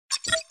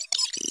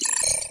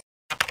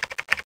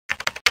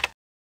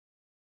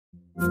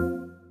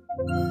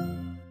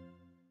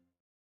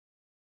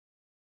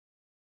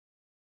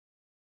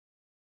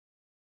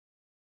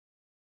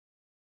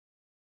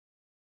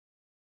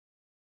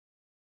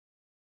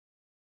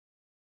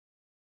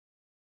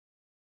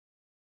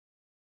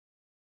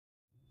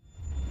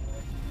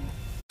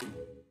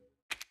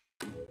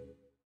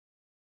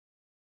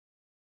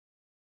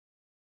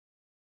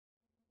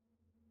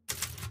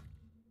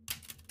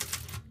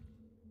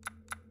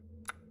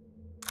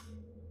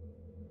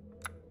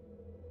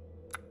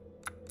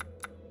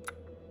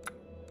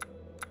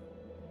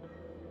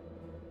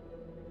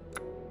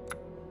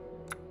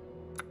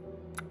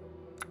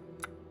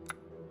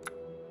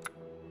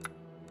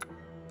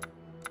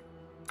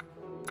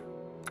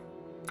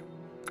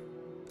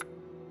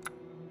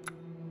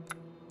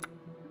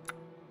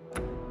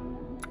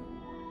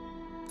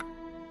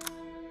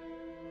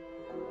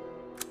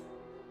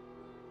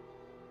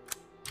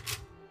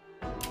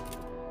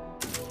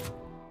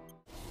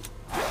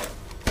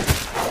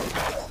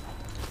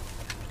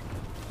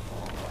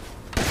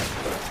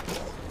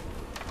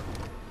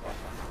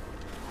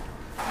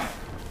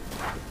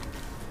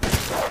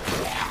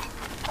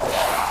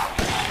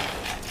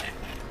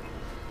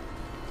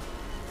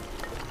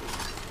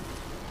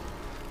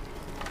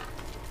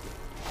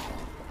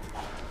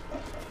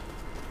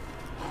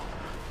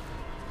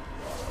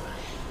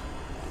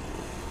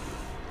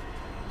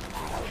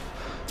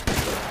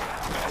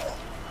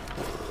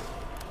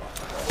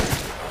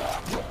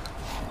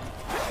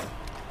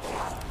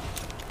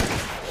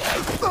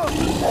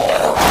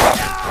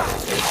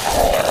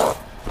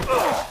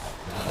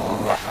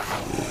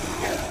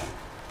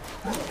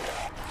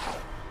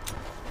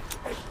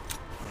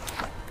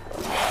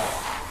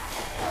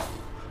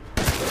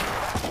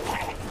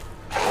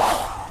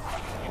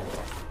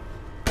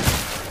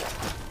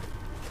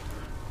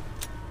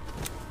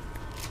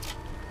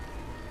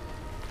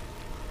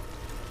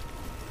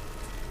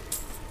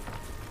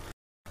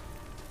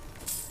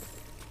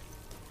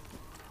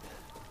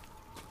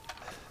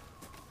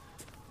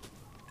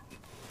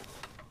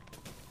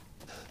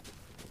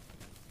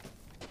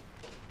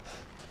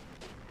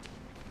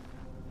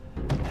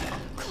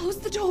Close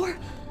the door,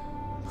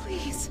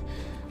 please.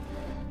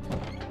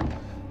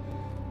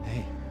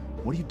 Hey,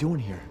 what are you doing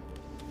here?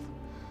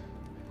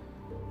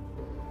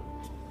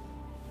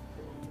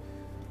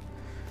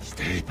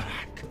 Stay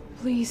back.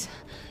 Please,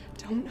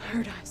 don't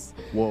hurt us.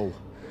 Whoa.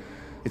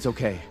 It's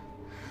okay.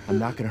 I'm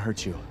not gonna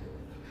hurt you.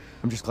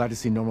 I'm just glad to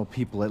see normal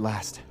people at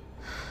last.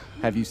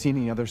 Have you seen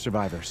any other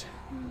survivors?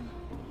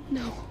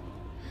 No.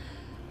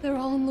 They're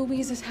all in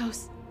Louise's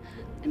house.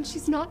 And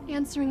she's not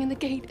answering and the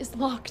gate is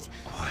locked.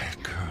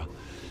 Quiet, girl.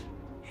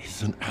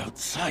 He's an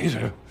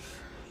outsider.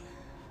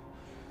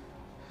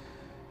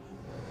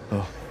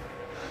 Oh.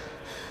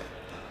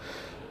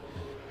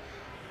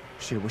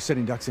 Shit, we're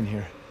sitting ducks in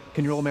here.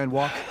 Can your old man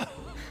walk?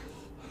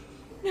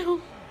 No.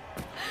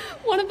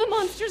 One of the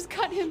monsters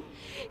cut him.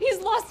 He's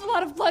lost a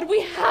lot of blood.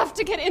 We have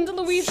to get into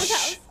Louise's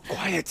house.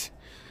 Quiet!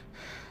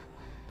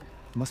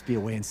 Must be a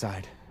way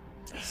inside.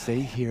 Stay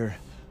here,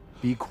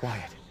 be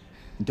quiet,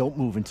 and don't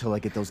move until I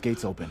get those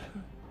gates open.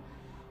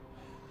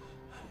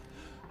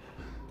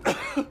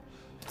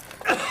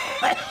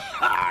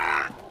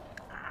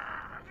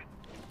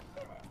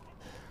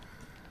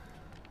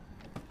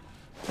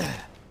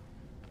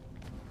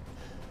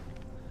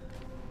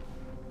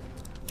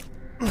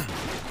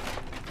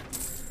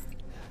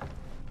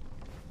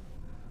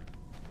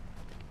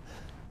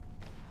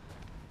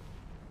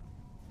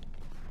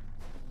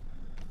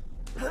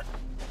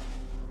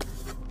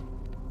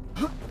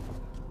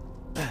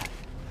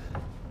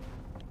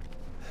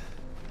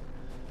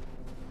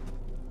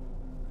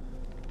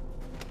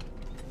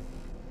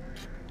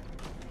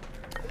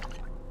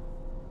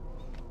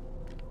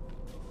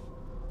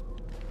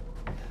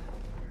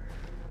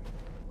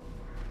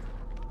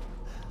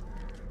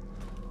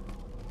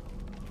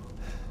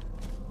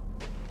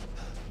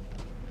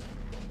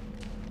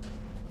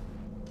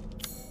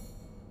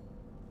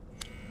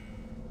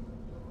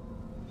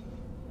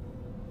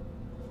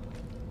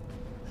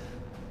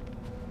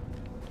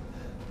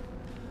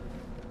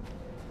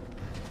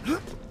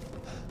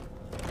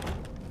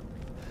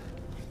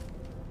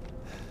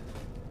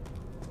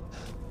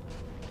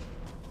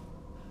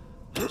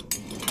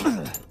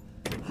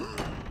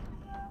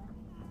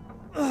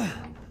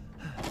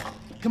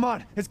 Come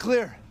on, it's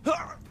clear.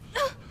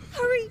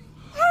 Hurry!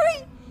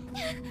 Hurry!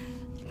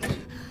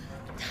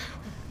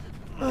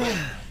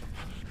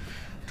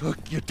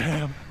 Took your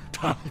damn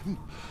time.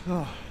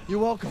 Oh, you're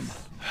welcome.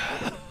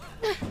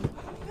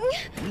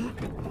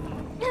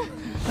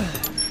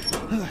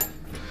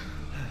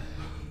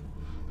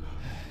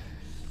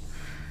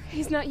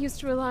 He's not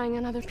used to relying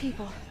on other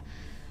people.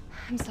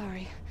 I'm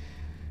sorry.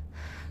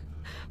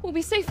 We'll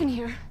be safe in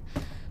here,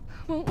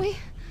 won't we?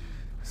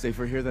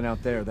 Safer here than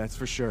out there, that's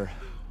for sure.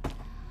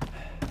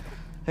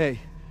 Hey,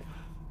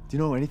 do you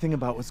know anything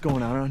about what's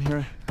going on around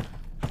here?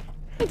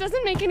 It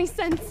doesn't make any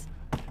sense.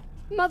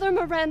 Mother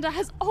Miranda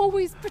has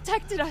always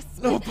protected us.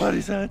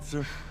 Nobody's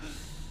answer.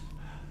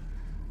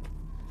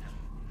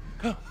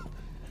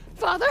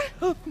 Father?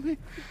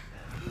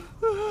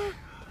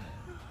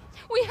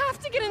 We have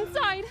to get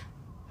inside!